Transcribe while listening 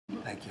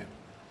Thank you.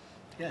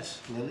 Yes,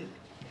 Lili?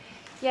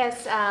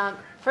 Yes,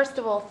 first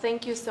of all,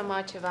 thank you so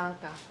much,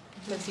 Ivanka,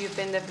 because you've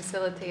been the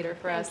facilitator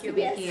for us to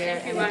be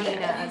here, and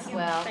Latina as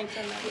well.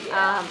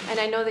 And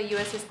I know the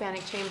U.S.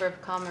 Hispanic Chamber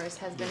of Commerce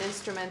has been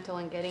instrumental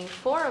in getting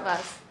 4 of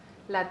us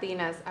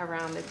Latinas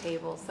around the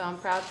table. So I'm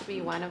proud to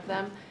be one of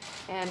them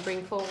and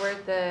bring forward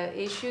the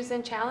issues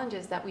and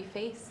challenges that we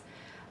face.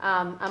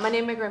 I'm an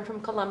immigrant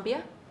from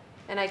Colombia,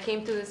 and I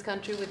came to this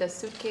country with a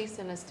suitcase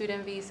and a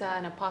student visa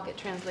and a pocket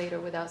translator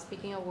without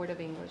speaking a word of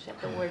English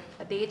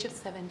at the age of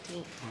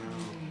 17.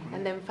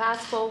 And then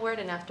fast forward,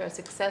 and after a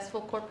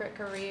successful corporate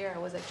career, I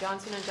was at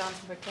Johnson &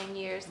 Johnson for 10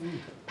 years.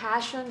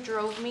 Passion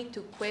drove me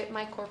to quit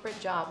my corporate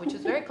job, which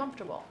was very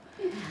comfortable.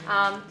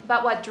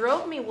 But what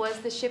drove me was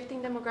the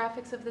shifting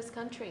demographics of this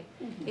country.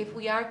 If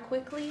we are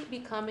quickly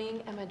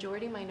becoming a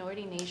majority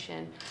minority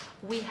nation,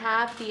 we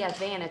have the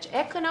advantage,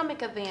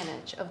 economic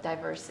advantage of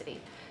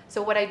diversity.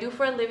 So what I do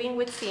for a living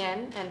with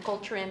CIEN and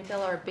CulturIntel,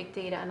 our big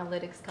data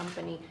analytics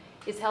company,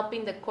 is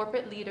helping the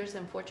corporate leaders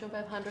in Fortune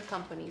 500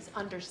 companies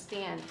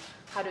understand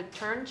how to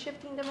turn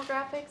shifting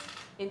demographics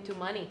into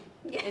money,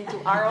 into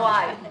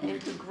ROI,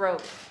 into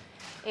growth.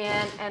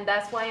 And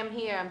that's why I'm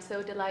here. I'm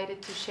so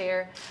delighted to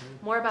share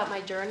more about my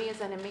journey as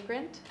an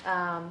immigrant.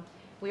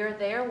 We are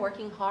there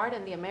working hard,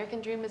 and the American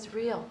dream is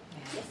real.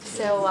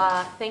 So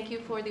thank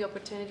you for the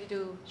opportunity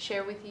to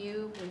share with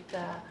you, with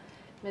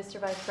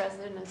Mr. Vice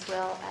President, as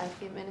well as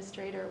the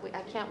administrator.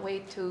 I can't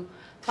wait to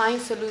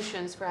find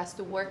solutions for us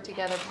to work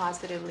together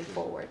positively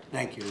forward.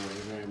 Thank you,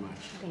 Lili, very much.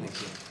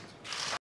 Thank you.